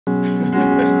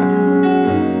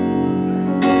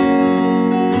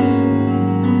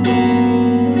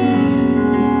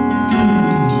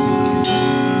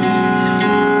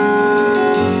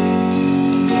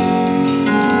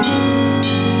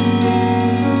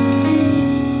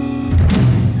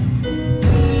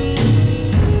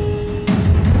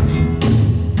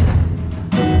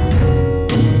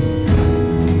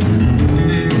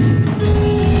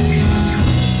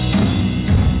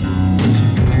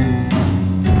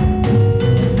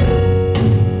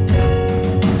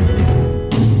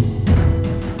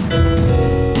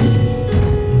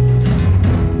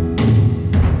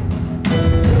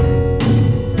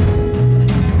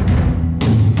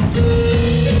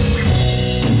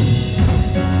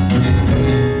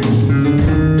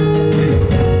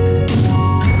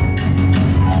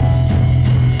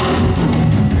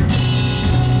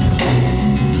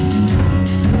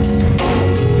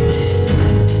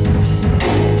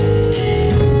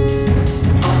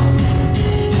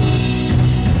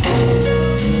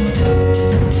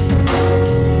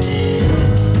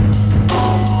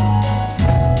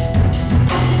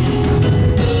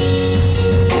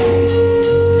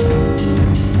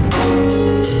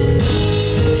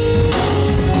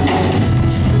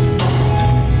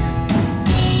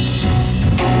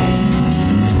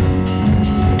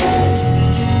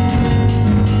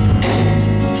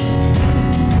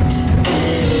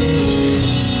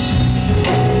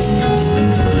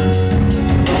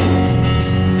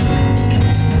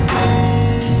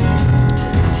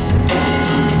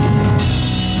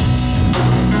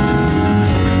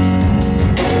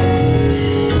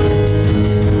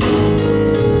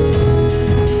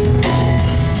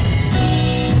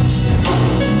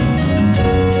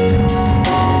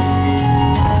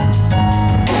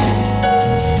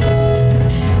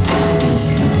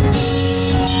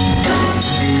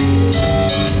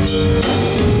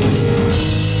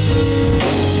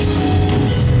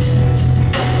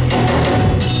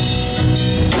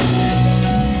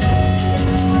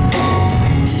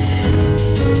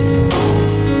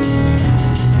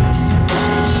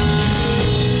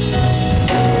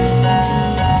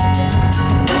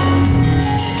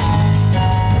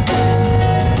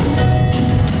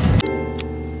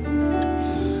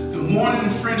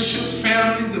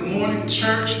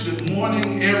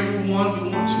everyone.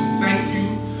 We want to thank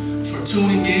you for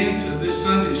tuning in to this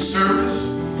Sunday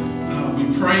service.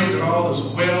 We pray that all is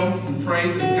well. We pray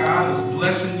that God is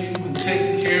blessing you and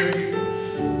taking care of you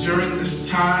during this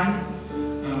time.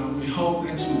 We hope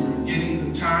that you are getting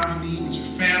the time you need with your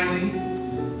family,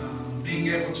 being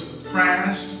able to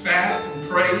fast and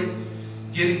pray,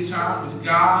 getting time with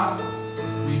God.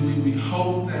 We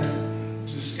hope that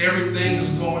just everything is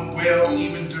going well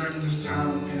even during this time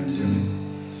of pandemic.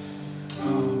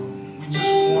 We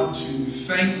just want to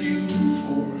thank you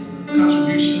for your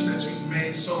contributions that you've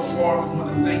made so far. We want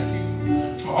to thank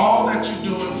you for all that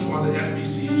you're doing for the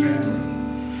FBC family.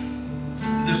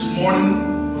 This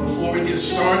morning, before we get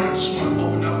started, I just want to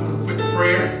open up with a quick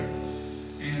prayer,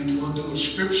 and we'll do a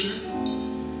scripture.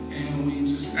 And we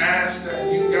just ask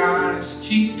that you guys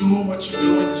keep doing what you're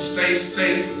doing and stay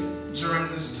safe during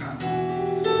this time.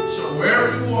 So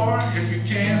wherever you are, if you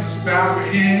can, just bow your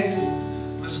heads.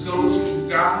 Let's go to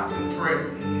God in prayer.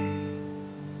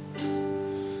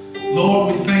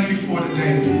 Lord, we thank you for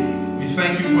today. We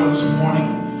thank you for this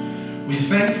morning. We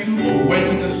thank you for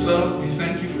waking us up. We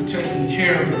thank you for taking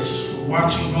care of us, for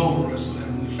watching over us,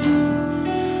 Heavenly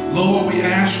Father. Lord, we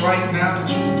ask right now that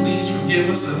you will please forgive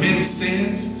us of any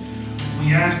sins.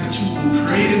 We ask that you will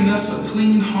create in us a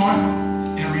clean heart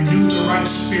and renew the right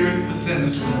spirit within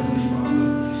us, Heavenly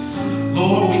Father.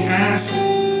 Lord, we ask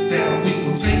that we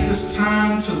will take this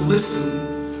time to listen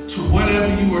to whatever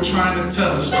you are trying to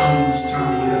tell us during this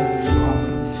time, Heavenly Father.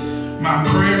 My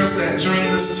prayer is that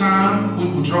during this time we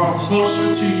will draw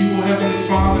closer to you, Heavenly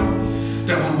Father,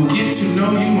 that we will get to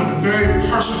know you in a very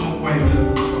personal way,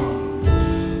 Heavenly Father.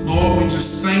 Lord, we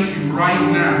just thank you right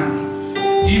now.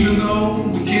 Even though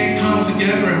we can't come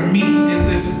together and meet in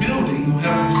this building,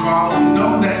 Heavenly Father, we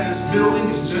know that this building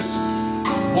is just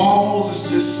walls,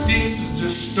 it's just sticks, it's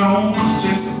just stones, it's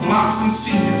just blocks and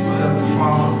cement, so Heavenly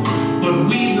Father. But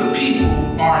we, the people,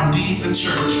 are indeed the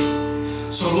church.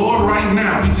 So Lord, right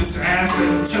now, we just ask that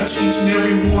you touch each and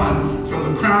every one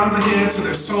from the crown of the head to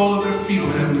the sole of their feet,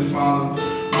 oh Heavenly Father.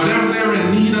 Whatever they're in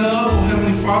need of, oh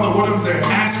Heavenly Father, whatever they're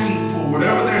asking for,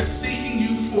 whatever they're seeking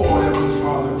you for, Heavenly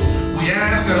Father, we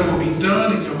ask that it will be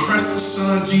done in your precious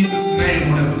Son, Jesus' name,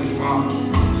 oh Heavenly Father.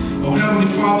 Oh Heavenly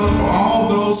Father, for all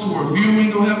those who are viewing,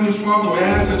 oh Heavenly Father, we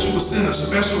ask that you will send a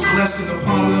special blessing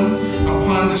upon them,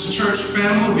 upon this church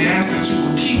family. We ask that you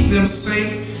will keep them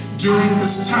safe during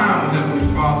this time, oh Heavenly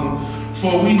Father. For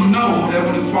we know,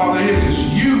 Heavenly Father, it is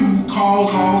you who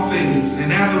calls all things. And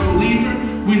as a believer,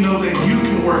 we know that you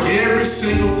can work every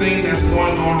single thing that's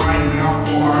going on right now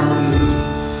for our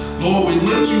good. Lord, we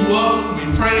lift you up, we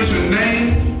praise your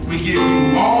name, we give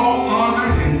you all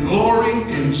honor and glory.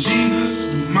 In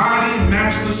Jesus' mighty,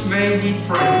 matchless name we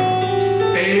pray.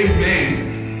 Amen.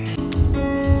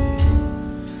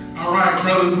 All right,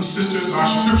 brothers and sisters, our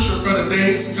scripture for the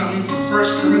day is coming from 1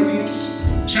 Corinthians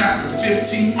chapter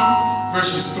 15,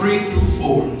 verses 3 through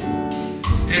 4.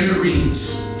 And it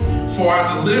reads, For I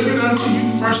delivered unto you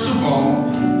first of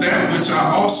all that which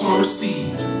I also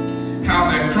received, how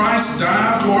that Christ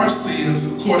died for our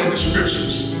sins according to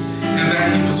Scriptures, and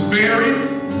that he was buried,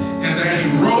 and that he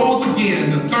rose again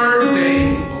the third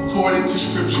day according to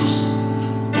Scriptures.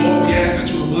 Lord, we ask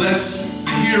that you will bless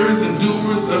the hearers and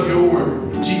doers of your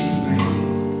word. In Jesus' name.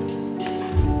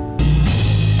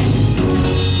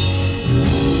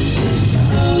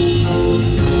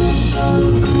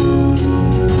 Hallelujah.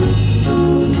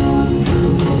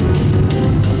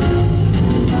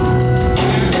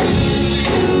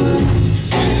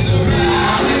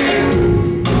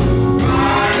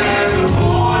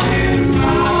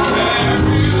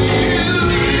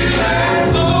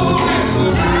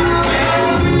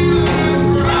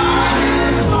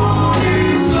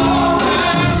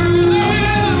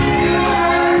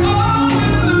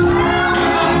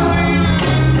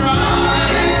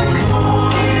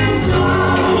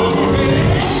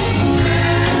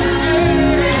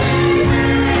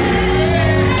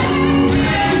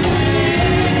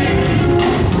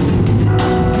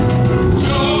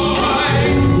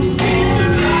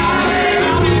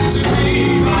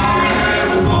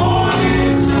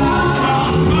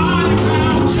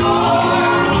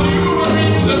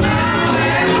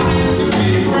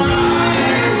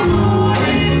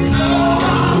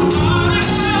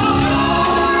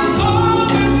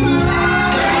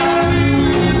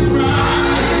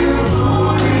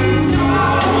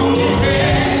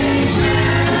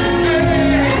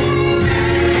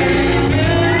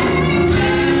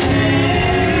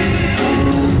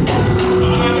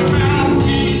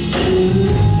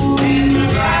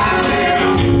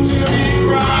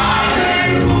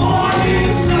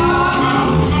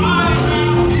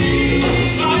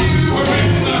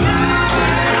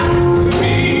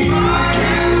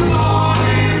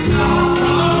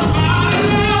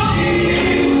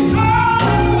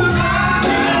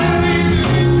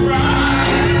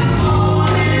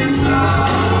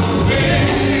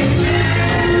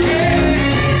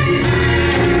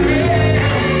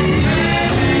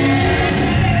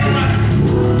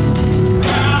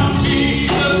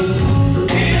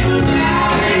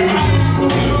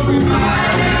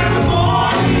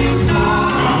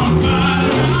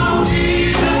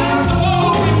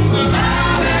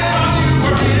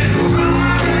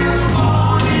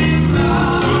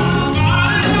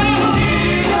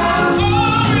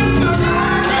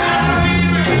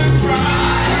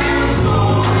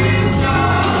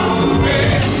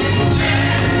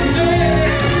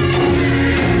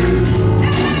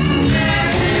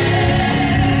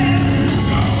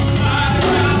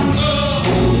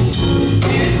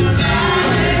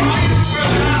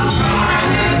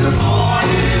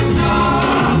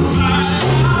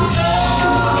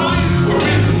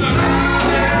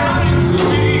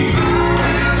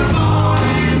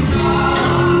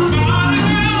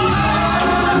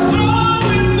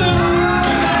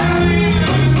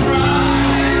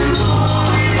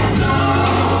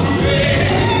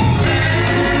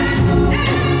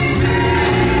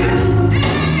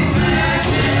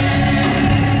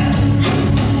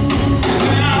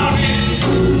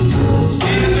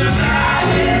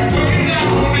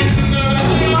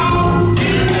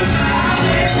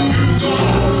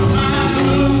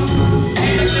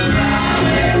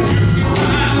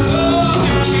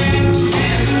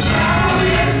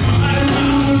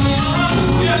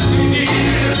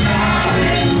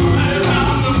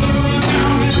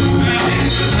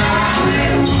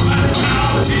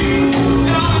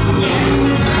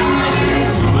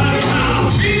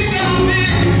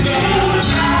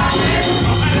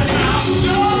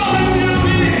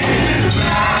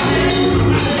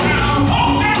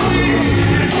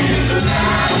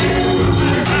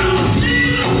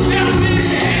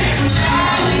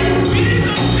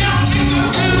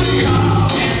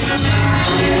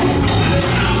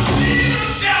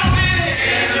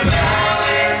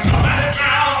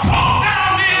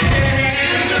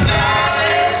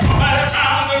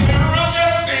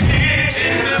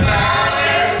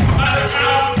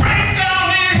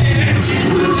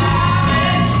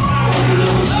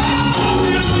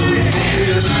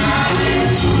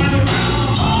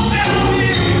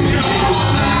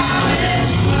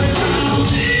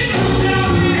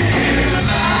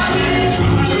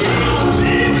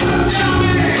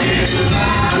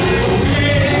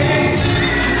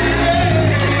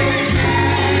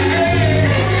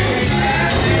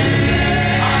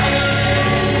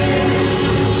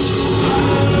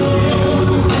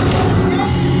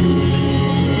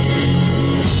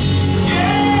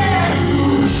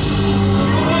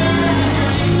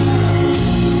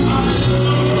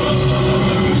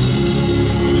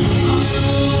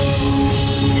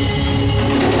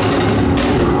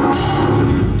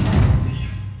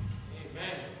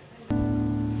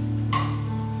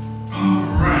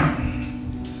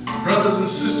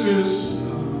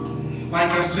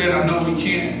 said, I know we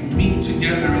can't meet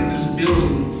together in this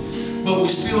building, but we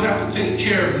still have to take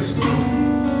care of this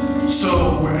building.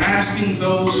 So we're asking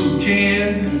those who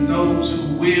can and those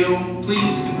who will,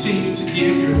 please continue to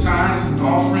give your tithes and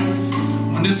offering.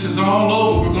 When this is all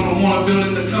over, we're going to want a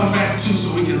building to come back to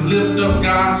so we can lift up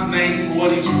God's name for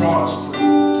what he's brought us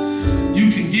through.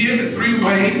 You can give in 3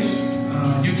 ways.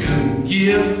 You can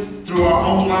give through our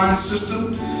online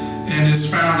system, and it's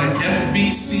found at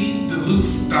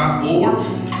fbcduluth.org.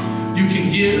 You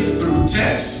can give through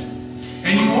text,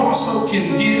 and you also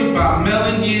can give by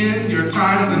mailing in your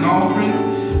tithes and offering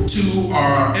to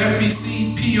our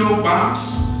FBC P.O. Box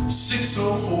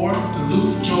 604,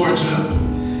 Duluth, Georgia,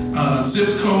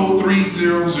 zip code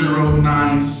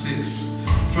 30096.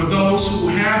 For those who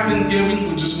have been giving,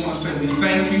 we just want to say we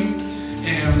thank you.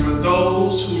 And for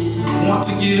those who want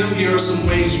to give, here are some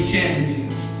ways you can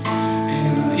give.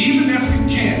 And even if you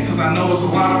can't, because I know there's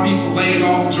a lot of people laid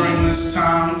off during this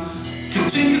time,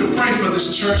 continue to pray for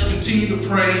this church. Continue to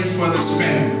pray for this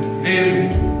family. Amen.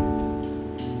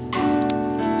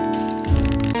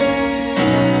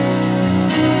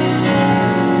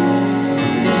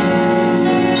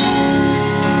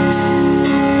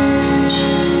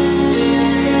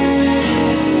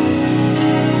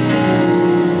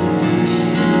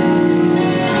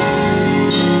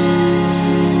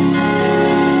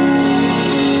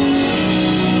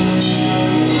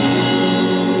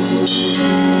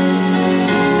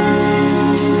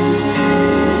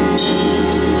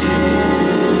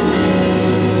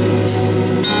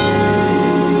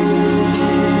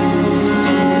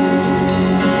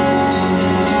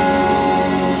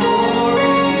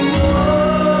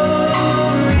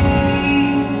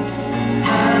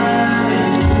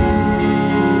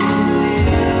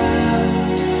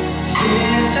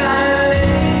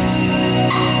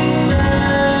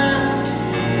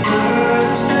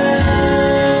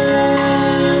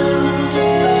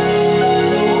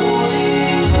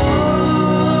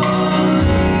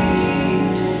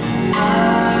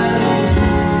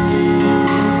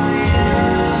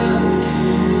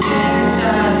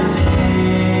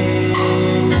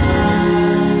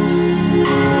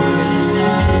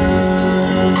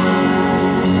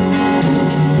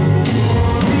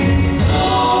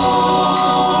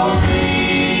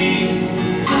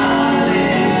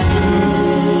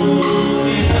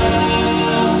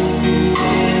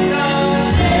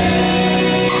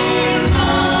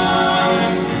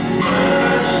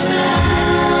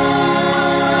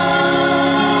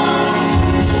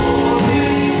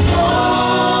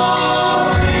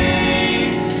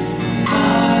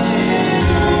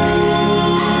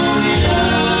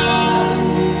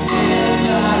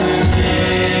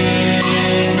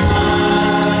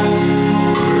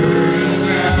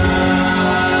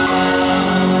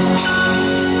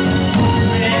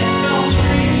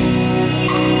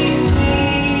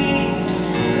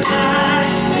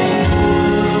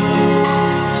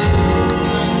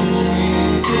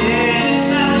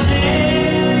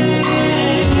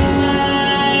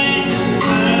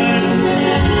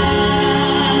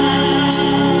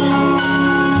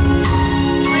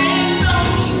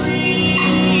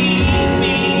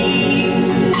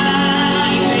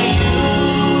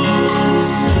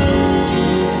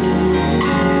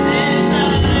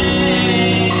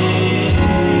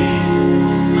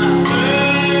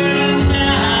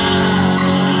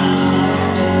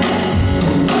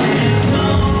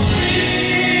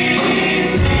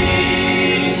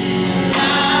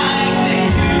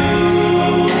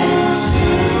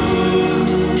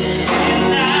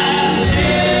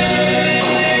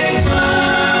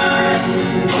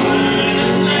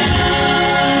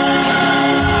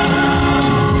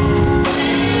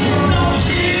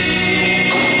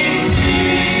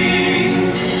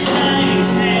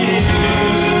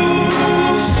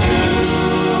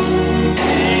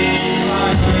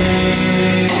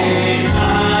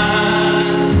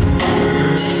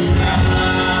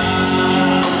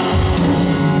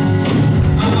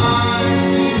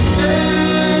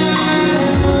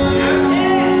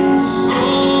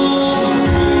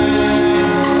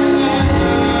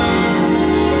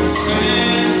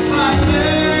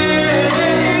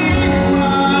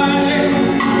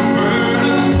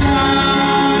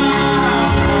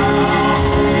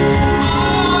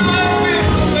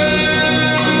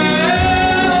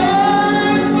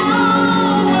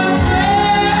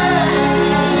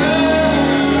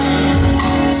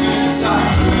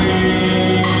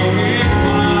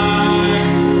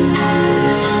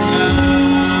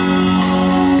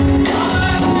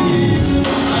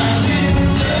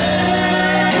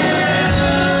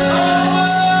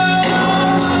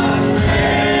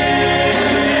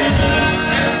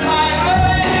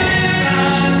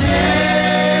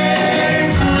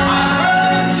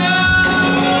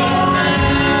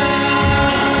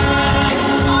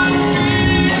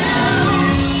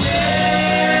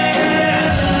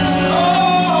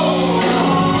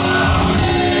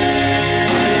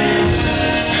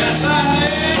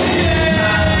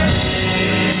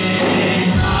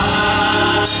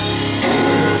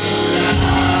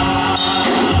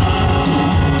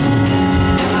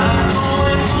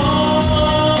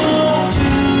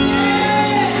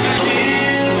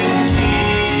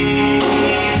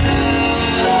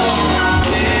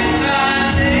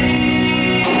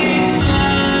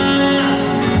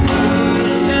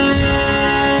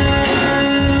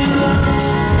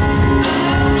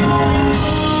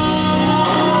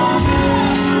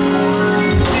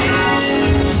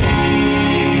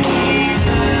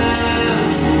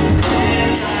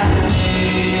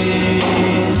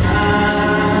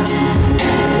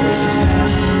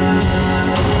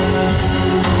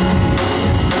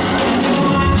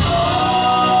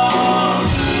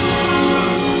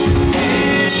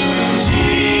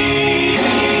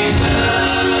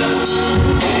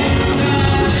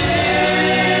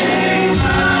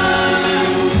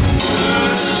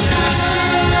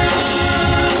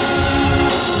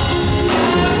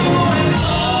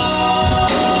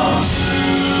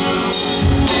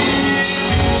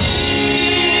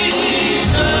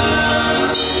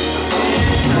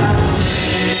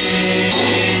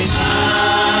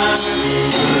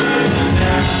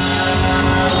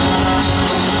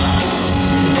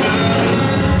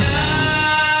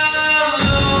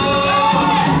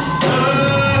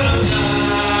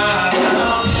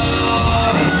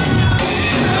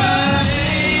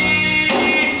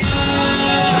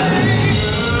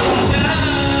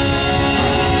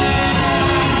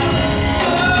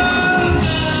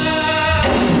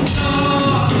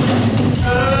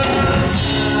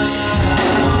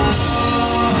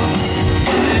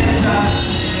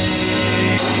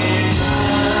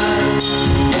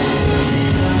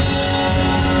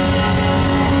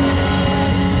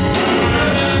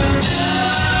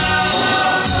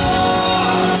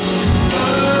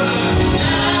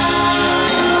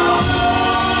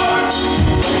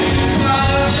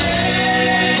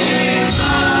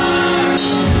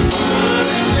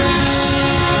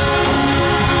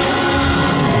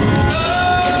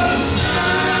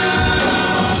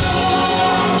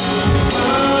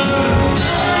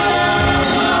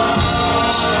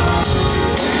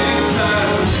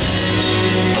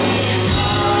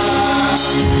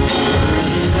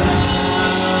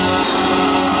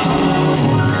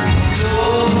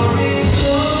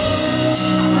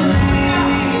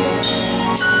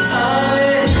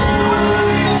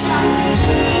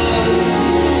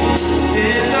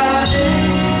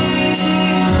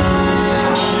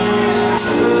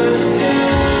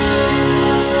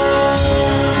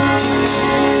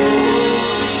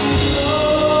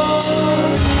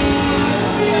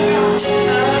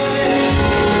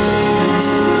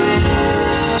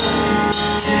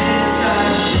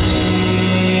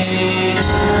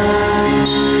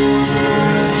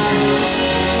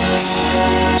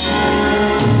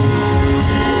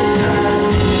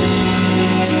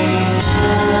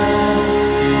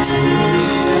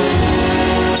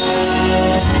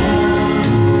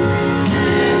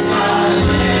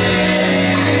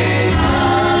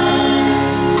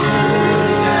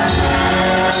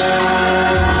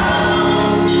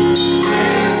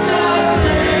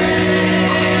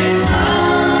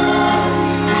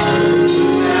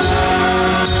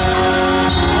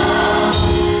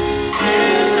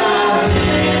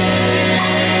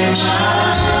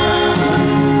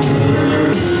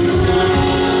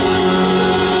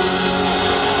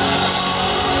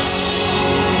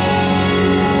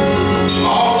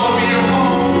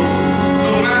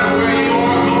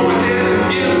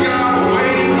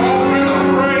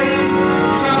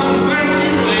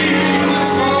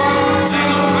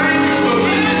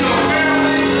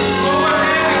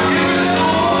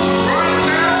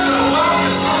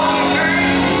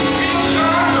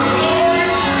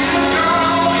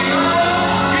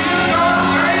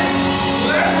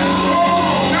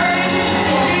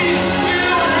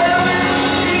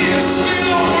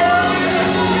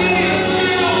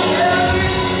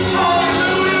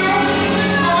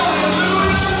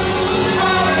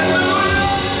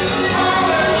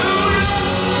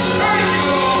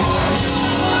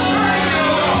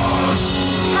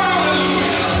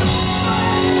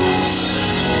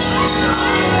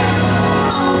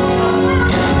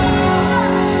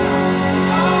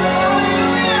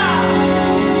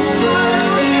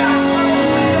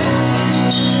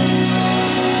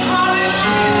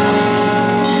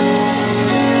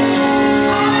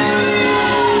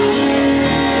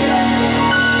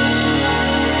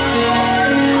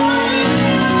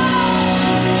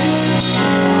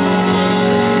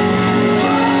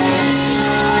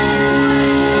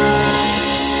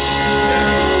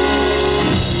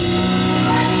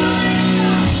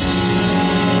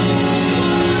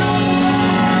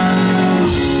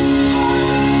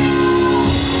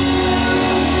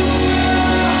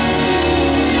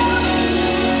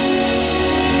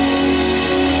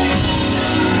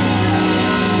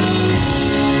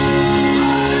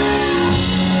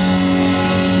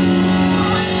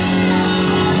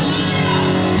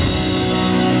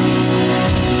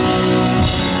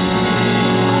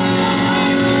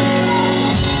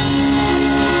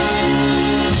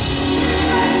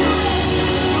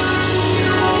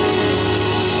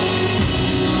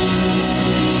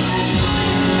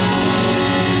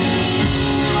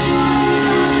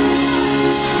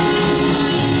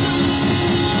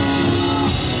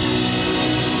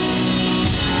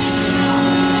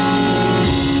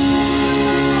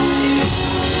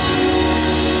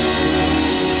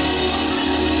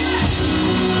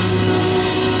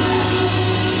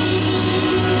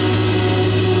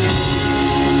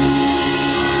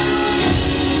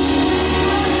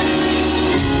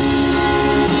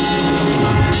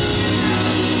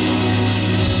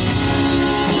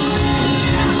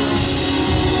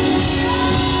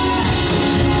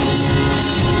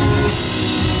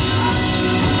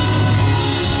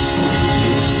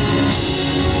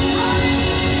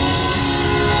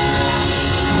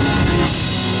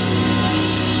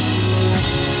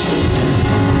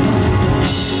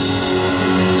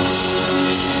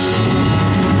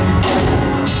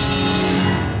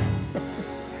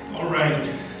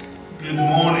 Good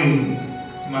morning,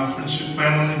 my friendship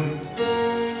family.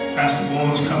 Pastor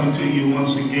Bowen is coming to you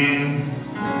once again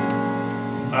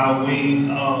by way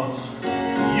of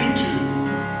YouTube.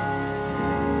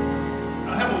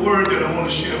 I have a word that I want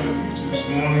to share with you this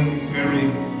morning, a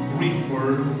very brief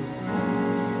word,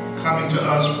 coming to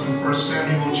us from 1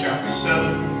 Samuel chapter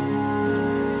 7,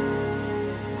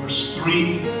 verse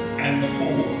 3 and 4.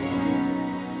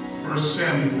 1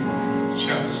 Samuel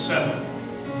chapter 7,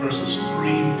 verses 3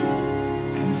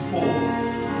 and 4.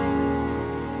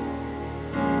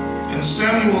 And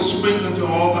Samuel spake unto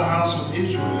all the house of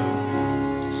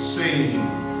Israel, saying,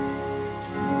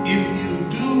 If you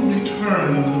do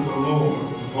return unto the Lord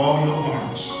with all your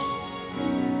hearts,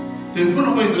 then put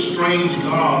away the strange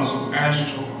gods of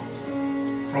Ashtaroth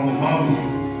from among you,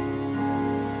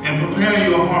 and prepare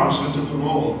your hearts unto the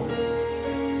Lord,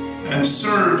 and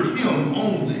serve him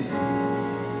only,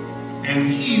 and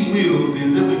he will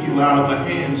deliver you out of the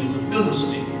hands of the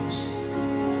Philistines.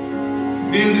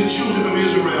 Then the children of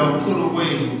Israel put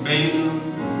away Baalim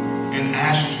and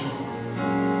Ashtaroth,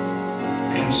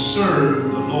 and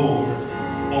served the Lord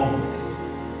only.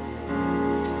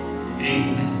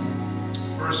 Amen.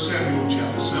 1 Samuel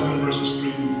chapter 7, verses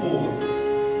 3 and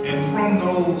 4. And from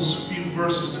those few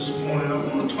verses this morning, I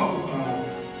want to talk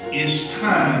about it's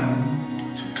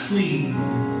time to clean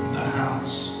the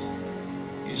house.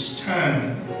 It's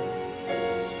time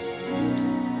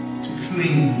to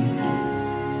clean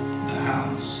the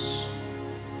house.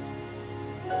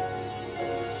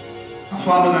 Our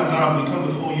Father and our God, we come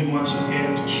before you once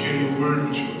again to share your word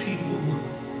with your people.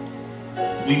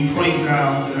 We pray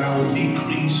now that I will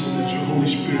decrease and that your Holy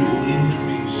Spirit will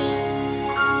increase.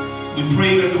 We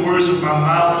pray that the words of my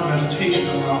mouth and meditation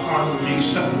of my heart will be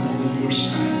acceptable in your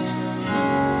sight.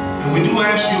 And we do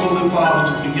ask you, Holy Father,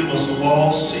 to forgive us of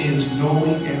all sins,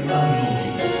 knowing and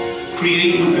unknowing.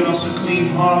 Create within us a clean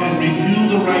heart and renew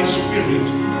the right spirit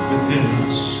within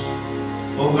us.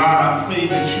 Oh God, I pray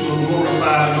that you are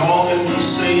glorified in all that we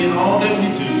say and all that we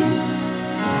do.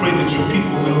 I pray that your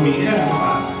people will be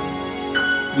edified.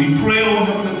 We pray, oh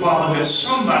Heavenly Father, that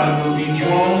somebody will be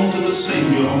drawn to the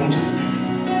Savior on today,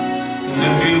 and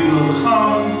that they will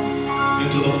come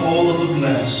into the fold of the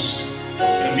blessed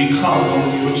and become one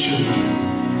of your children.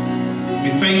 We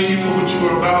thank you for what you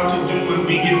are about to do, and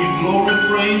we give you glory,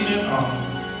 praise, and honor.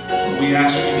 We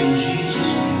ask it in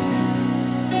Jesus' name.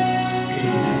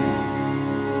 Amen.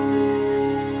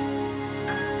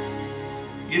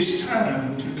 It's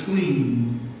time to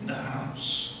clean the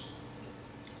house.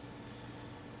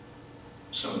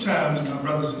 Sometimes, my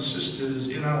brothers and sisters,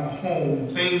 in our home,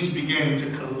 things begin to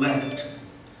collect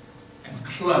and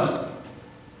clutter.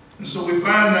 And so we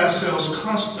find ourselves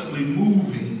constantly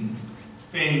moving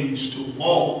things to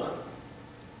walk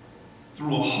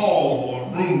through a hall or a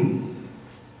room.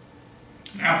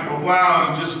 After a while,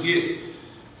 you just get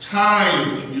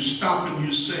tired and you stop and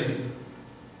you say,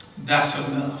 that's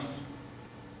enough.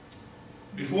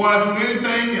 Before I do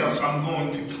anything else, I'm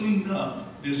going to clean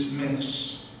up this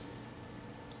mess.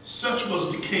 Such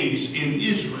was the case in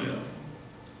Israel.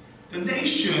 The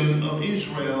nation of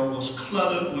Israel was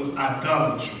cluttered with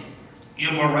idolatry,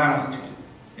 immorality,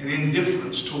 and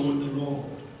indifference toward the Lord.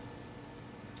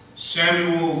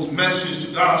 Samuel's message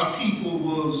to God's people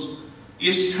was,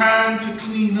 it's time to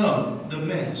clean up the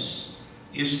mess.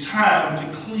 It's time to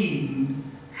clean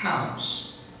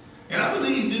house. And I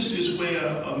believe this is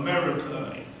where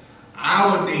America,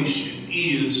 our nation,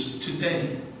 is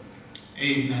today.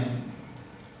 Amen.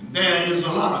 There is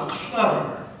a lot of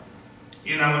clutter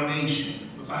in our nation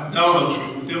with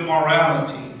idolatry, with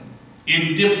immorality,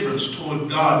 indifference toward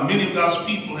God. Many of God's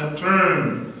people have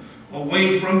turned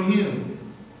away from him.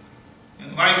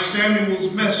 And like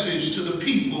Samuel's message to the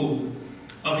people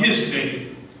of his day,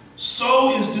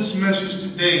 so is this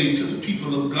message today to the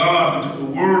people of God and to the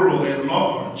world at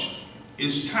large.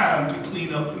 It's time to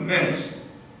clean up the mess.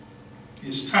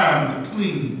 It's time to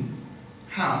clean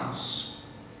house.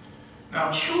 Now,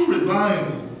 true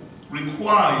revival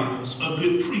requires a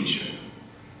good preacher.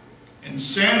 And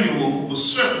Samuel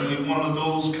was certainly one of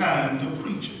those kind of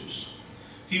preachers.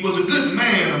 He was a good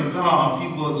man of God. He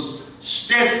was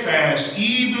steadfast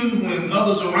even when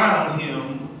others around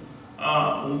him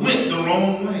went the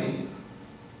wrong way.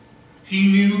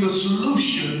 He knew the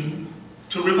solution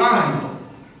to revival.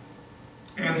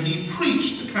 And he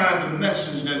preached the kind of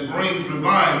message that brings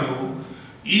revival,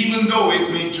 even though it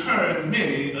may turn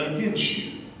many against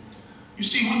you. You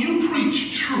see, when you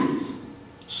preach truth,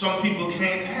 some people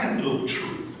can't handle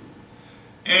truth.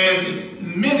 And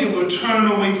many will turn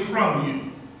away from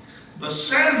you. But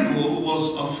Samuel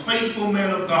was a faithful man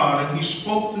of God, and he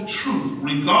spoke the truth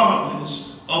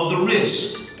regardless of the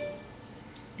risk.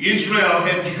 Israel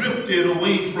had drifted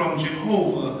away from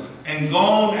Jehovah and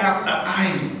gone after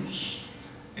idols.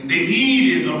 And they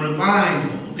needed a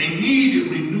revival. They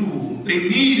needed renewal. They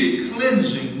needed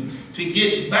cleansing to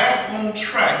get back on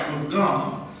track with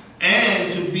God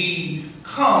and to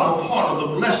become a part of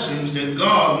the blessings that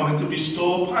God wanted to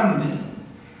bestow upon them.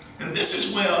 And this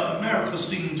is where America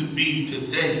seems to be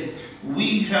today.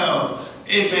 We have,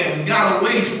 amen, got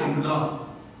away from God.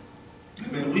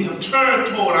 Amen. We have turned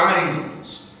toward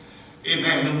idols.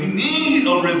 Amen. And we need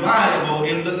a revival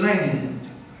in the land.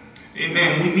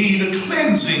 Amen. We need a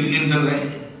cleansing in the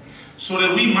land so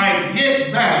that we might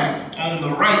get back on the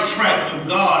right track with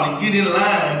God and get in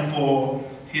line for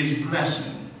his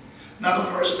blessing. Now, the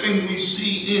first thing we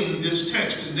see in this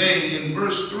text today in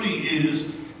verse 3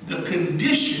 is the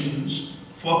conditions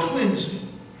for cleansing.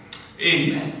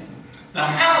 Amen. The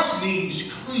house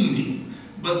needs cleaning,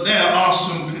 but there are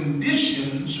some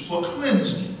conditions for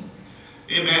cleansing.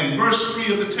 Amen. Verse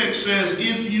 3 of the text says,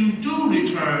 if you do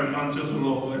return unto the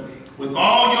Lord with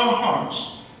all your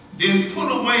hearts, then put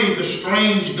away the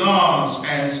strange gods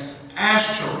as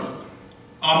Ashtoreth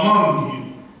among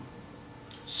you.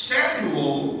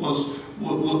 Samuel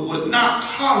would not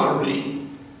tolerate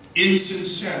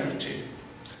insincerity.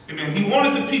 Amen. He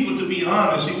wanted the people to be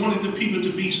honest. He wanted the people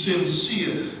to be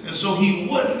sincere. And so he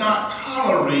would not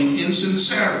tolerate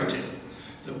insincerity.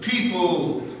 The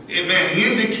people, amen,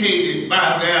 indicated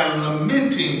by their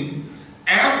lamenting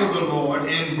after the Lord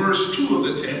in verse 2 of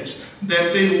the text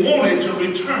that they wanted to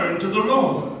return to the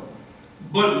Lord.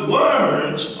 But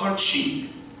words are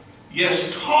cheap.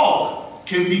 Yes, talk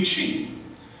can be cheap.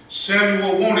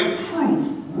 Samuel wanted proof,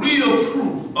 real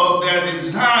proof of their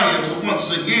desire to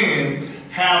once again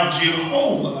have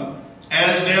Jehovah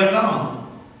as their God.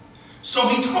 So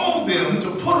he told them to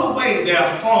put away their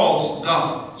false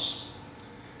gods.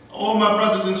 Oh, my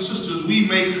brothers and sisters, we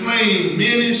may claim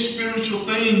many spiritual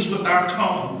things with our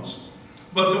tongues,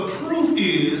 but the proof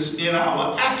is in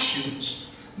our actions,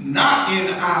 not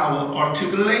in our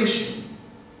articulation.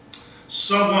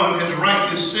 Someone has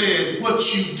rightly said,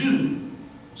 what you do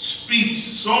speaks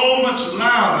so much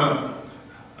louder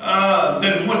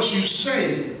than what you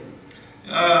say.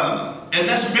 And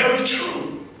that's very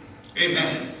true.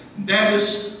 Amen. That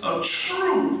is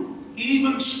true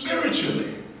even spiritually.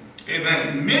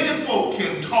 Amen. Many folk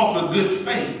can talk a good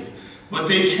faith, but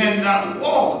they cannot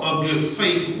walk a good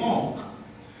faith walk.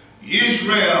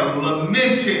 Israel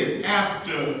lamented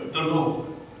after the Lord.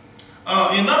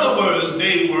 In other words,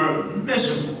 they were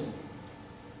miserable,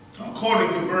 according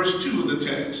to verse 2 of the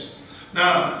text.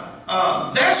 Now,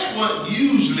 that's what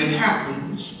usually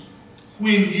happens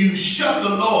when you shut the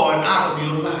Lord out of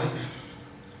your life.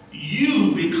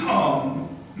 You become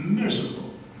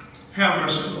miserable. Have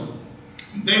mercy, Lord.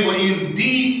 They were in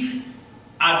deep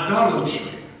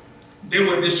idolatry. They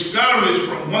were discouraged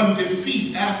from one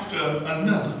defeat after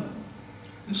another.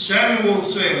 And Samuel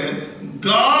said,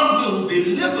 God will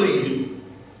deliver you,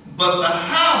 but the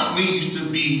house needs to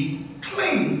be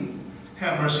clean.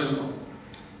 Have mercy, Lord.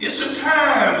 It's a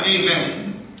time,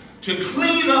 amen, to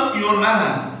clean up your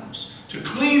lives, to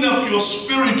clean up your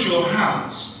spiritual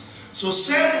house. So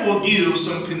Samuel gives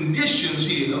some conditions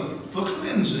here for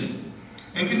cleansing.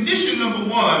 And condition number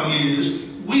 1 is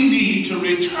we need to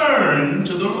return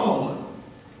to the Lord.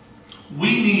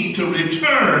 We need to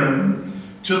return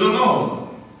to the Lord.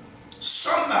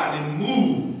 Somebody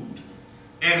moved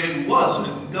and it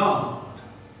wasn't God.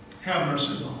 Have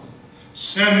mercy, Lord.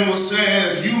 Samuel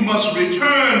says you must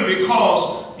return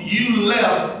because you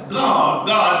left God.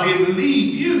 God didn't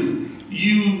leave you.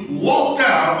 You walked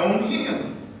out on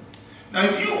him. Now,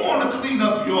 if you want to clean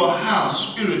up your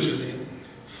house spiritually,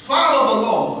 follow the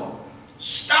Lord.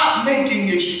 Stop making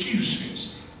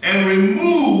excuses and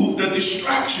remove the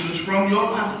distractions from your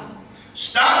life.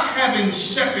 Stop having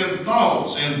second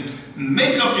thoughts and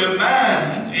make up your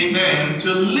mind, amen,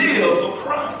 to live for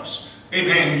Christ.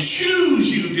 Amen.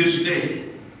 Choose you this day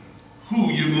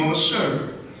who you're going to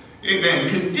serve. Amen.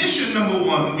 Condition number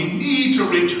 1, we need to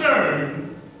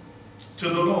return to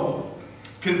the Lord.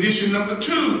 Condition number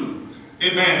 2,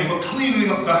 amen, for cleaning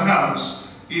up the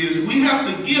house is we have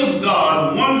to give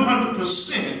God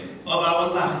 100% of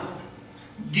our life.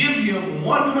 Give him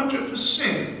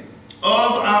 100% of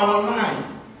our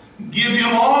life. Give him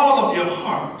all of your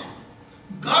heart.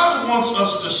 God wants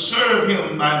us to serve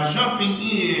him by jumping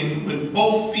in with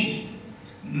both feet,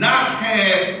 not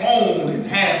half on and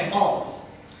half off,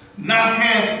 not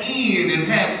half in and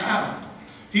half out.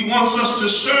 He wants us to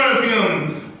serve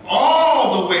him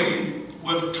all the way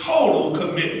with total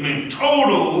commitment,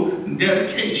 total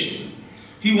dedication.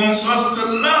 He wants us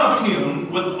to love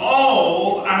him with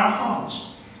all our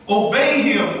hearts.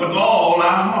 Obey him with all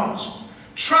our hearts.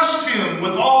 Trust him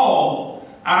with all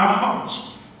our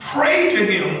hearts. Pray to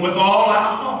him with all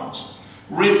our hearts.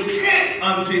 Repent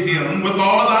unto him with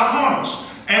all of our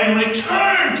hearts. And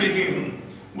return to him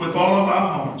with all of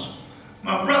our hearts.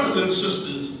 My brothers and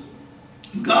sisters,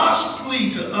 God's plea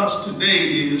to us today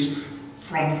is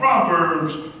from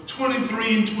Proverbs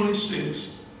 23 and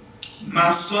 26.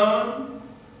 My son,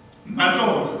 my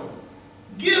daughter,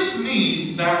 give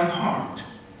me thine heart,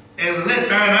 and let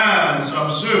thine eyes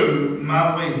observe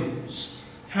my ways.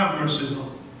 Have mercy,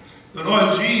 Lord. The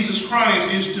Lord Jesus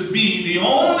Christ is to be the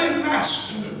only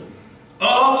master of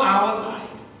our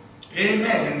life.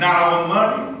 Amen. Not our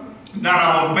money, not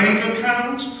our bank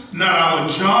accounts, not our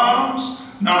jobs,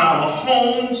 not our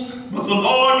homes, but the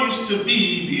Lord is to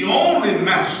be the only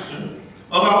master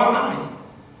of our life.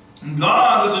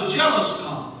 God is a jealous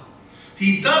God.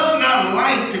 He does not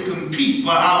like to compete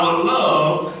for our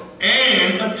love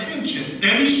and attention,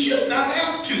 and he should not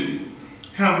have to.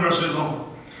 Have mercy, Lord.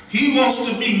 He wants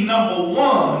to be number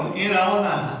one in our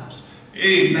lives.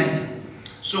 Amen.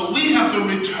 So we have to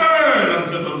return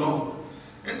unto the Lord.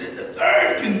 And then the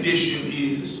third condition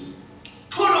is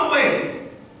put away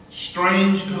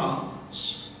strange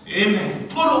gods. Amen.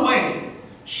 Put away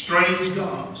strange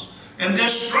gods. And they're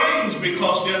strange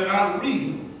because they're not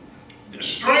real. They're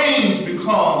strange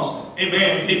because,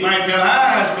 amen, they might have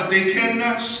eyes, but they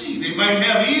cannot see. They might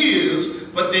have ears,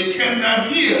 but they cannot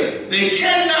hear. They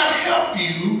cannot help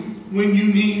you when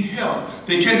you need help.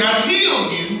 They cannot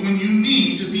heal you when you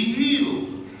need to be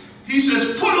healed. He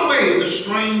says, put away the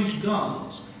strange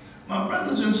gods. My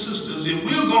brothers and sisters, if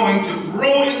we're going to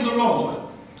grow in the Lord,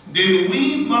 then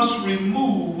we must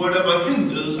remove whatever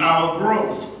hinders our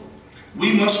growth.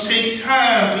 We must take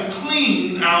time to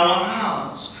clean our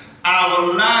house,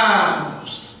 our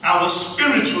lives, our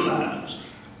spiritual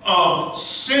lives of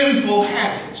sinful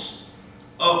habits,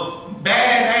 of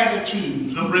bad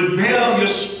attitudes, of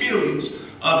rebellious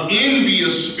spirits, of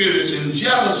envious spirits and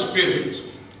jealous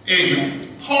spirits. Amen.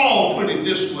 Paul put it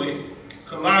this way,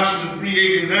 Colossians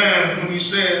 3:8-9, when he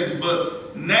says,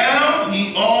 but now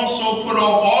ye also put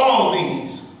off all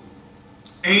these: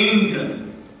 anger,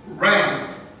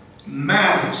 wrath,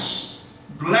 malice,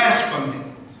 blasphemy,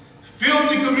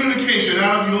 filthy communication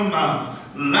out of your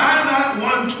mouth. Lie not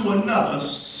one to another.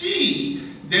 See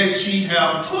that ye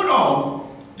have put off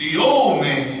the old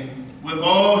man with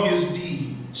all his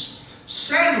deeds.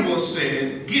 Samuel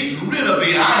said, get rid of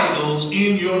the idols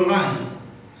in your life.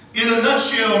 In a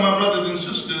nutshell, my brothers and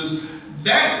sisters,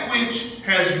 that which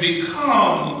has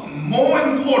become more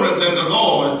important than the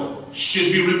Lord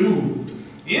should be removed.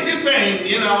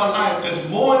 Anything in our life that's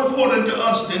more important to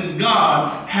us than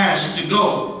God has to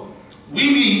go.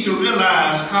 We need to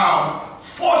realize how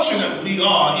fortunate we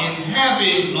are in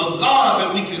having a God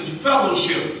that we can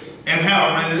fellowship and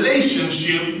have a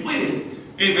relationship with.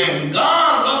 Amen.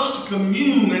 God loves to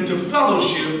commune and to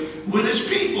fellowship with his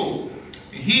people.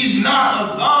 He's not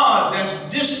a God that's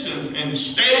distant and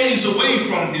stays away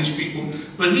from his people,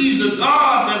 but he's a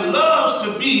God that loves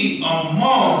to be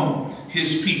among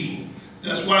his people.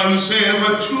 That's why he said,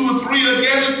 where 2 or 3 are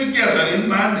gathered together in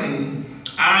my name,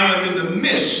 I am in the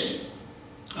midst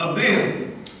of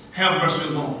them. Have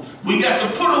mercy, Lord. We got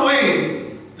to put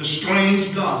away the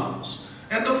strange gods.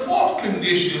 And the fourth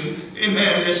condition,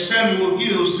 amen, that Samuel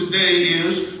gives today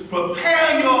is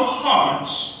prepare your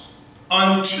hearts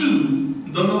unto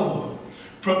the Lord.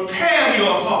 Prepare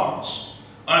your hearts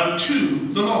unto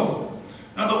the Lord.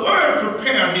 Now the word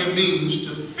prepare here means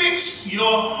to fix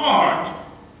your heart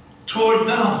toward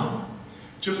God.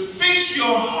 To fix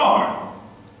your heart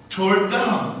toward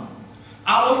God.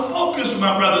 Our focus,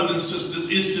 my brothers and sisters,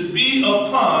 is to be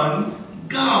upon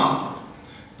God.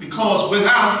 Because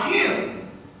without him,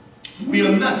 we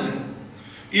are nothing.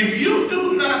 If you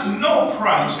do not know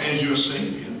Christ as your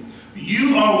Savior,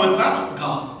 you are without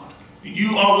God.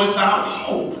 You are without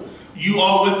hope. You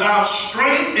are without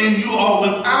strength, and you are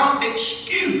without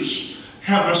excuse.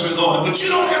 Have mercy, Lord. But you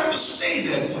don't have to stay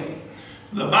that way.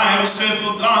 The Bible said,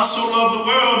 for God so loved the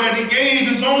world that he gave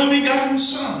his only begotten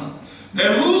Son,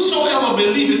 that whosoever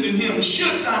believeth in him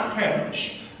should not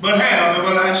perish, but have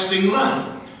everlasting life.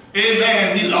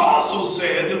 Amen. He also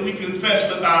said that we confess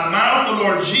with our mouth the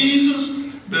Lord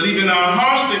Jesus, believe in our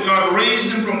hearts that God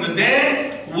raised him from the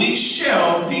dead, we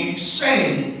shall be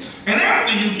saved. And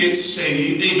after you get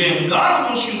saved, amen, God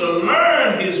wants you to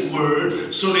learn his word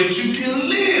so that you can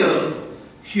live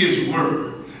his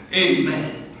word.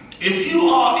 Amen. If you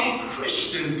are a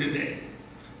Christian today,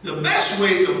 the best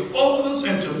way to focus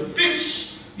and to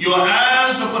fix your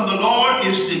eyes upon the Lord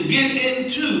is to get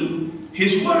into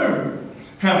his word.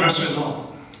 Have mercy, Lord.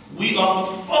 we are to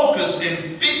focus and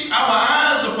fix our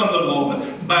eyes upon the Lord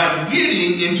by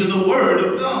getting into the Word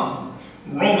of God.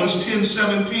 Romans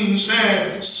 10:17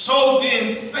 says, so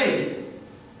then faith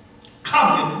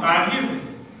cometh by hearing,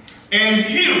 and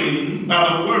hearing by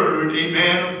the word,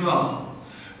 amen, of God.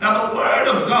 Now the Word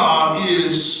of God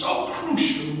is so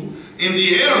crucial in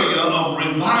the area of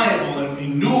revival and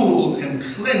renewal and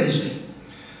cleansing.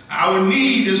 Our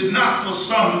need is not for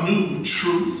some new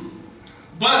truth,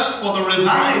 but for the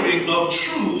reviving of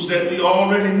truths that we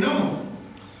already know.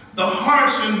 The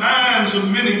hearts and minds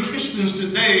of many Christians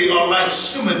today are like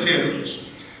cemeteries,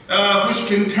 which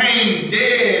contain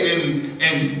dead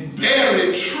and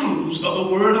buried truths of the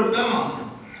Word of God.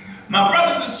 My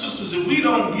brothers and sisters, if we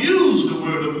don't use the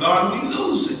Word of God, we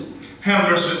lose it.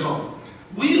 Have mercy, Lord.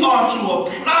 We are to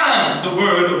apply the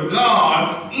Word of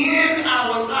God in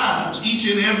our lives each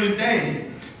and every day.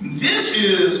 This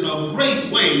is a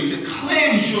great way to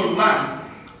cleanse your life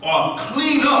or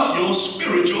clean up your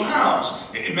spiritual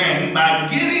house, amen, by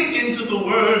getting into the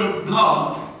Word of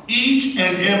God each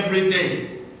and every day.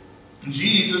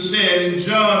 Jesus said in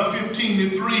John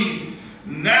 15:3,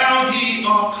 now ye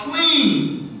are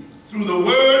clean through the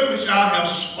word which I have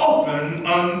spoken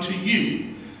unto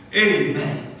you.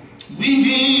 Amen. We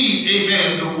need,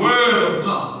 amen, the Word of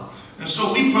God. And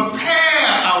so we prepare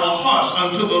our hearts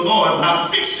unto the Lord by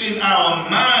fixing our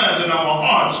minds and our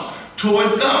hearts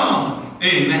toward God.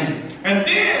 Amen. And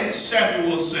then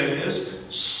Samuel says,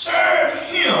 serve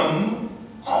him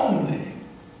only.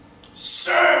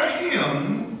 Serve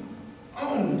him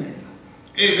only.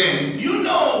 Amen. You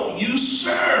know you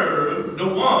serve the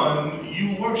one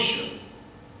you worship.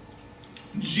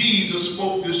 Jesus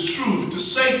spoke this truth to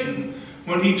Satan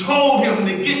when he told him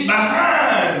to get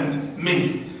behind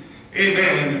me.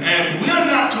 Amen. And we're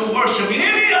not to worship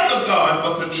any other God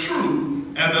but the true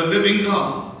and the living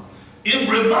God. If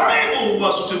revival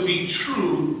was to be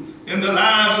true in the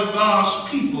lives of God's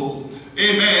people,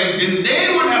 amen, then they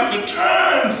would have to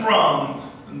turn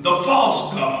from the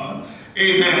false God,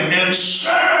 amen, and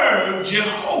serve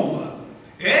Jehovah,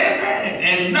 amen,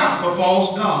 and not the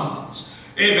false gods,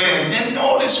 amen. And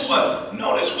notice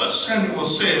what Samuel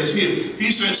says here.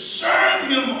 He says, serve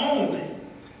him only,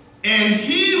 and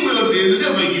he will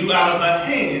deliver you out of the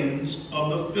hands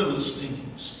of the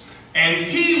Philistines. And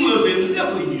he will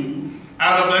deliver you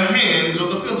out of the hands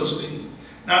of the Philistines.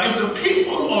 Now, if the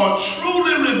people are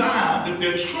truly revived, if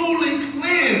they're truly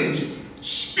cleansed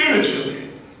spiritually,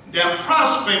 their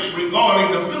prospects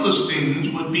regarding the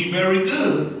Philistines would be very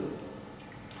good.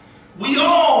 We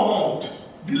all want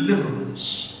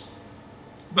deliverance,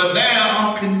 but there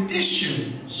are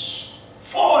conditions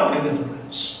for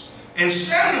deliverance. And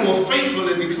Samuel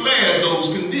faithfully declared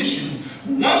those conditions.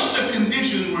 Once the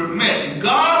conditions were met,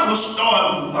 God will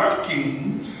start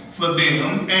working for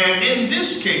them, and in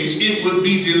this case it would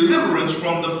be deliverance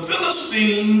from the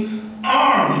Philistine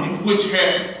army which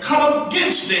had come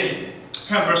against them.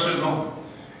 Have mercy, Lord.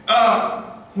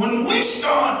 When we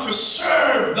start to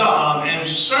serve God and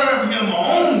serve him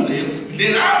only,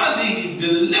 then I believe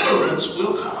deliverance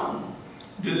will come.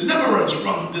 Deliverance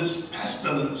from this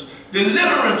pestilence,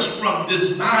 deliverance from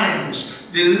this virus,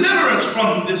 deliverance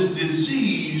from this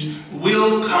disease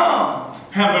will come.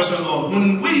 Have mercy, Lord,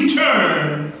 when we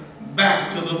turn back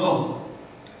to the Lord.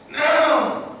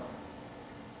 Now,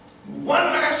 one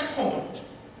last point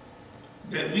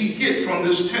that we get from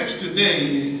this text today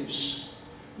is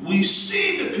we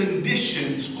see the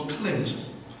conditions for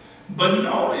cleansing, but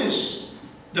notice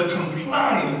the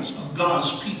compliance of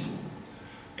God's people.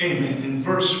 Amen. In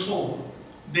verse 4,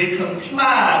 they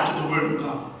complied to the Word of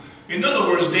God. In other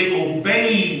words, they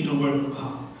obeyed the Word of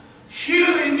God.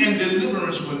 Healing and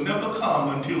deliverance will never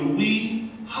come until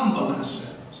we humble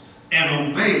ourselves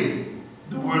and obey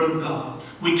the Word of God.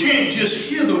 We can't just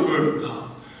hear the Word of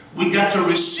God. We got to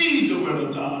receive the Word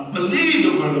of God, believe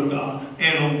the Word of God,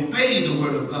 and obey the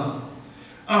Word of God.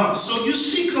 So you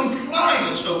see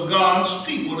compliance of God's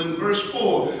people in verse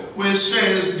 4, where it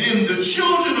says, then the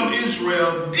children of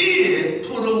Israel did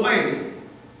put away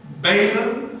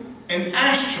Balaam and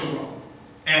Ashtaroth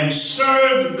and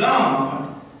served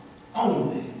God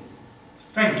only.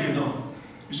 Thank you, Lord.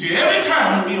 You see, every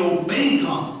time we obey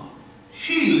God,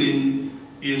 healing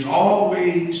is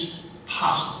always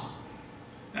possible.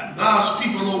 Now, God's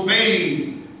people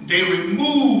obeyed. They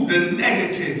removed the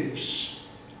negatives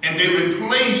and they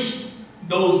replaced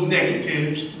those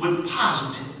negatives with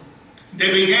positive.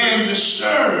 They began to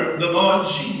serve the Lord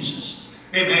Jesus.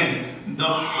 Amen. The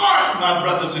heart, my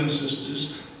brothers and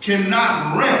sisters,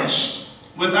 cannot rest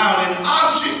without an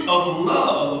object of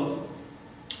love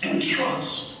and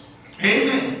trust.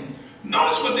 Amen.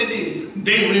 Notice what they did.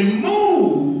 They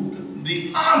removed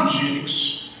the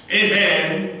objects,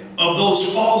 amen, of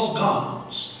those false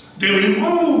gods. They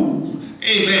removed,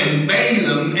 amen,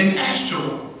 Balaam and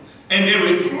Asherah. And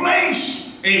they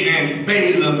replaced, amen,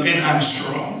 Balaam and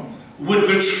Asherah with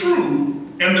the true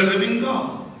and the living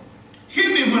God.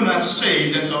 Hear me when I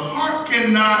say that the heart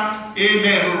cannot,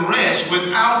 amen, rest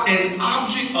without an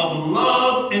object of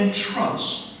love and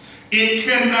trust. It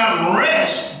cannot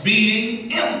rest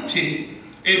being empty.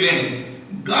 Amen.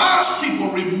 God's people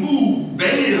removed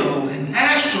Baal and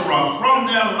Ashtaroth from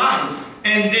their life,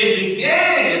 and they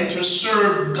began to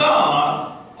serve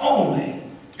God only.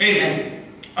 Amen.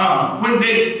 When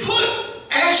they put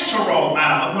Ashtaroth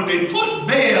out, when they put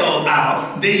Baal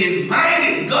out, they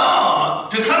invited God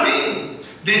to come in.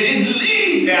 They didn't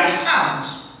leave their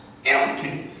house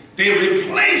empty. They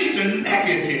replaced the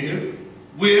negative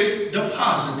with the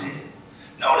positive.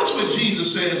 Notice what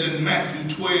Jesus says in Matthew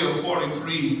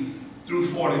 12:43 through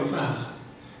 45.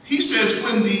 He says,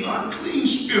 when the unclean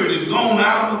spirit is gone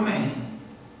out of a man,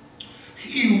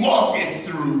 he walketh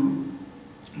through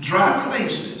dry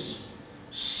places,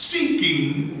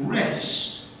 seeking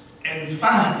rest, and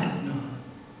findeth none.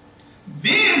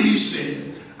 Then he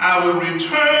said, I will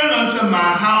return unto my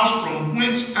house from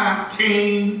whence I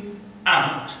came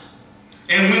out.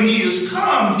 And when he is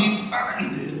come, he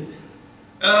findeth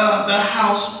the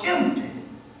house empty,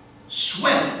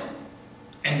 swept,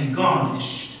 and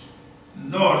garnished.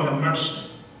 Lord have mercy.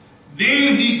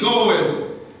 Then he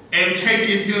goeth and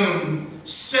taketh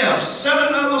himself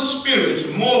 7 other spirits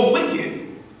more wicked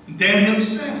than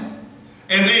himself,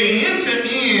 and they enter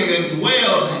in and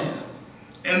dwell there.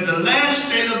 And the last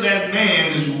state of that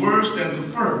man is worse than the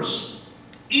first.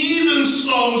 Even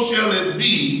so shall it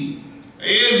be,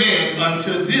 amen,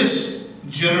 unto this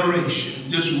generation,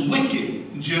 this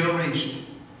wicked generation.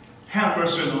 Have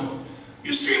mercy, Lord.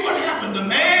 You see what happened? The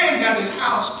man got his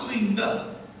house cleaned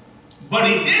up, but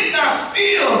he did not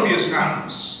fill his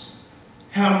house.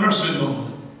 Have mercy,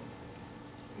 Lord,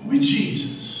 with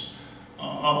Jesus,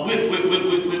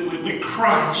 with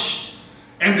Christ.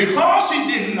 And because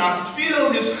he did not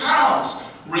fill his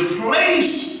house,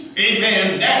 replace,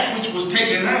 amen, that which was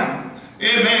taken out.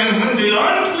 Amen. When the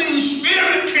unclean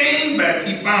spirit came back,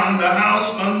 he found the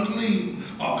house unclean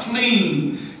or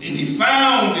clean. And he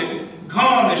found it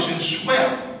garnished and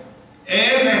swept.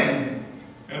 Amen.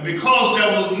 And because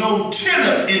there was no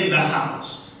tenant in the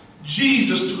house,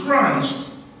 Jesus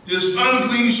Christ, this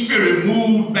unclean spirit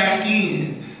moved back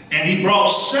in. And he brought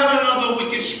 7 other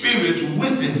wicked spirits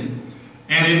with him.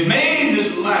 And it made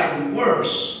his life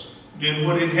worse than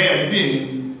what it had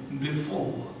been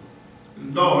before.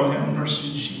 Lord have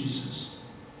mercy, Jesus.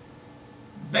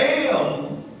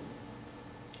 Baal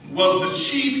was the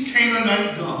chief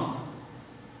Canaanite god,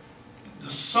 the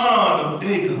son of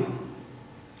Dagon.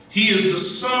 He is the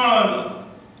son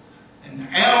and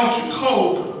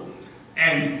El-Jehovah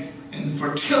and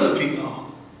fertility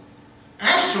god.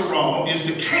 Ashtaroth is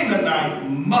the Canaanite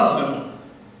mother,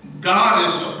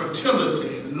 goddess of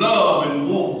fertility, love, and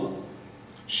war.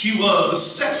 She was the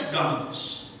sex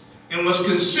goddess and was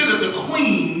considered the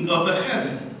queen of the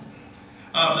heaven.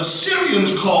 The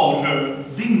Syrians called her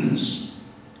Venus.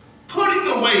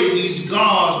 Putting away these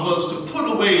gods was to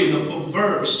put away the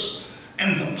perverse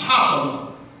and the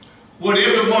popular, what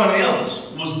everyone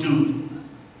else was doing.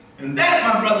 And that,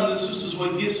 my brothers and sisters,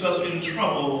 what gets us in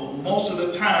trouble most of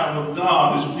the time with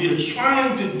God is we are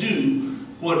trying to do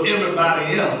what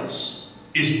everybody else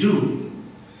is doing.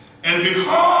 And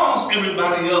because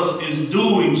everybody else is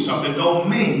doing something, don't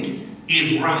make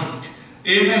it right.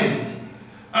 Amen.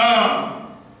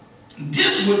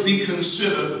 This would be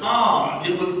considered odd.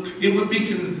 It would be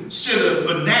considered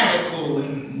fanatical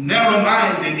and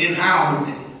narrow-minded in our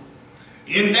day.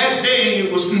 In that day,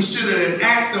 it was considered an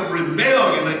act of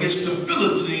rebellion against the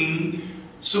Philistine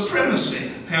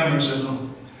supremacy. Have mercy, Lord.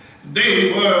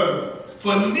 They were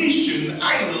Phoenician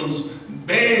idols,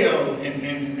 Baal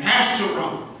and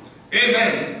Ashtaroth.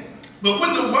 Amen. But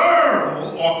when the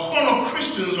world or carnal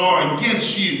Christians are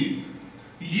against you,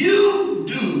 you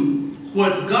do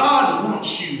what God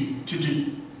wants you to do.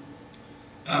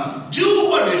 Do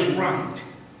what is right.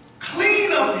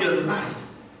 Clean up your life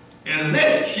and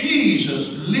let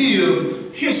Jesus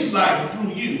live his life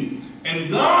through you. And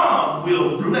God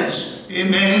will bless,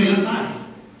 amen, your life.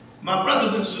 My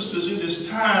brothers and sisters, it is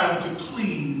time to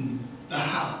clean the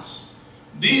house.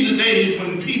 These are days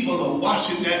when people are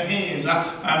washing their hands. I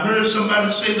heard somebody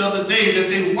say the other day that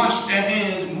they wash their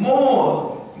hands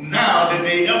more now than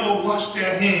they ever washed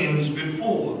their hands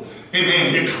before.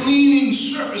 Amen. They're cleaning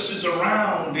surfaces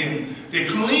around them. They're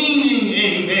cleaning,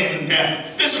 amen, their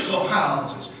physical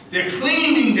houses. They're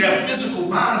cleaning their physical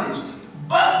bodies.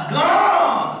 But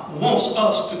God wants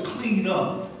us to clean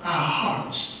up our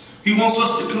hearts. He wants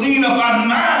us to clean up our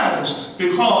minds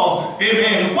because,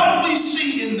 amen, what we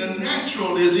see in the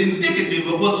natural is indicative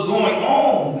of what's going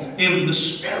on in the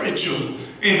spiritual.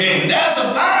 Amen. There's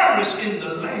a virus in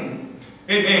the land.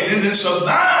 Amen. And it's a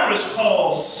virus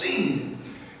called sin.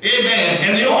 Amen.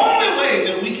 And the only way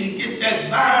that we can get that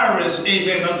virus,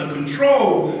 amen, under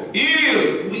control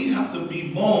is we have to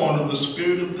be born of the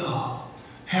Spirit of God.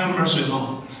 Have mercy,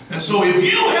 Lord. And so if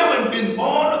you haven't been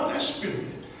born of that Spirit,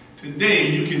 today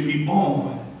you can be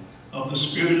born of the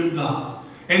Spirit of God.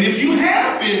 And if you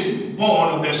have been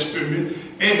born of that Spirit,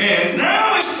 amen,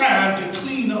 now it's time to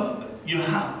clean up your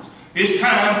house. It's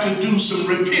time to do some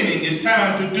repenting. It's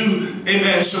time to do,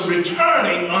 amen, some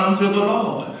returning unto the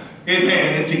Lord.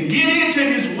 Amen. And to get into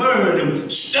his word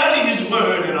and study his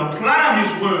word and apply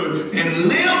his word and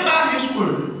live by his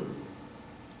word.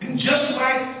 And just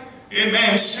like,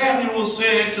 amen, Samuel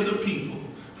said to the people,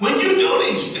 when you do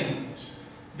these things,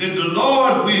 then the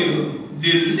Lord will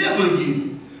deliver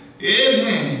you,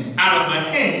 amen, out of the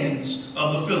hands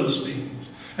of the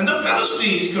Philistines. And the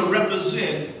Philistines could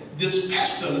represent this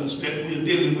pestilence that we're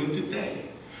dealing with today.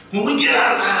 When we get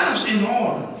our lives in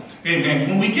order, amen,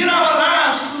 when we get our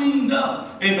lives cleaned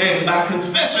up, amen, by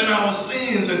confessing our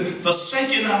sins and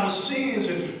forsaking our sins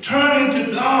and turning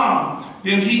to God,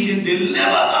 then he can deliver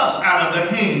us out of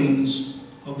the hands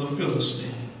of the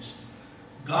Philistines.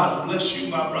 God bless you,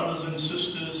 my brothers and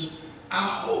sisters. I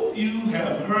hope you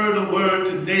have heard a word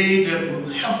today that will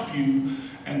help you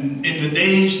and in the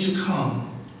days to come.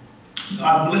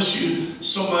 God bless you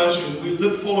so much, and we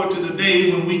look forward to the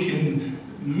day when we can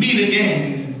meet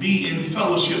again and be in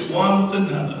fellowship one with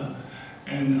another.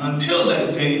 And until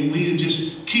that day, we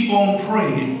just keep on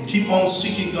praying, keep on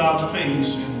seeking God's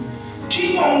face, and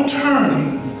keep on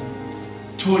turning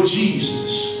toward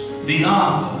Jesus, the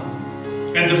author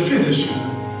and the finisher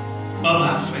of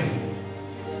our faith.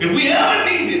 If we ever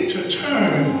needed to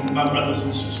turn, my brothers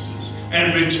and sisters,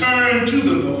 and return to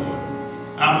the Lord,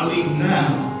 I believe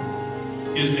now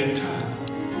is that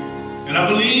time. And I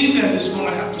believe that it's going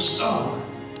to have to start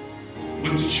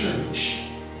with the church.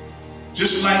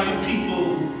 Just like the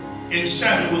people in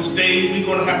Samuel's day, we're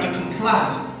going to have to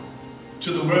comply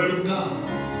to the word of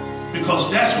God,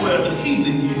 because that's where the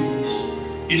healing is.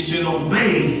 It's in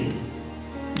obeying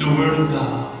the word of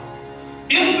God.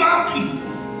 If my people,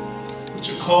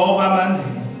 which are called by my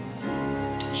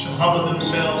name, shall humble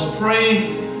themselves,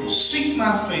 pray, seek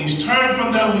my face, turn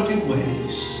from their wicked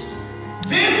ways,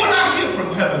 then will I hear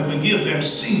from heaven, forgive their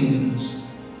sins,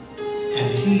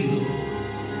 and heal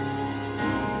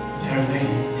their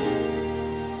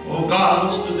land. Oh, God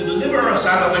wants to deliver us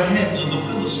out of the hands of the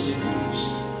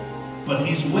Philistines, but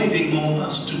he's waiting on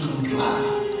us to comply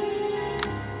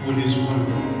with his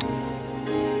word.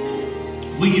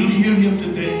 Will you hear him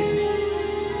today?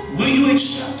 Will you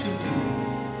accept him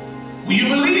today? Will you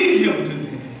believe him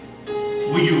today?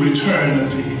 Will you return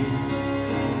unto him?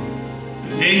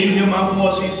 The day you hear my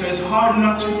voice, he says, harden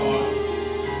not your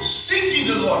heart. Seek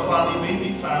ye the Lord while he may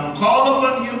be found. Call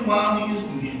upon him while he is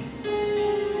near.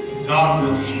 And God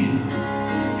will hear,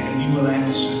 and he will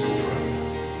answer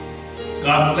prayer.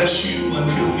 God bless you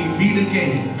until we meet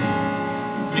again.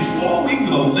 Before we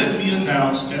go, let me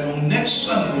announce that on next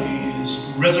Sunday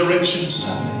is Resurrection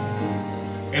Sunday.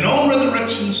 And on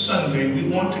Resurrection Sunday,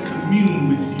 we want to commune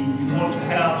with you. We want to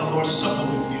have the Lord's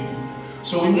Supper with you.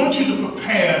 So we want you to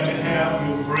prepare to have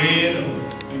your bread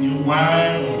and your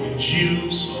wine or your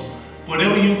juice or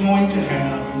whatever you're going to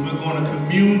have. And we're going to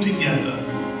commune together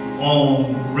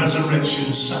on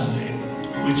Resurrection Sunday,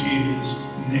 which is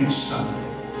next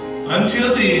Sunday.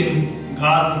 Until then,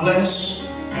 God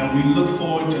bless, and we look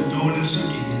forward to doing this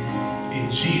again. In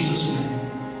Jesus' name.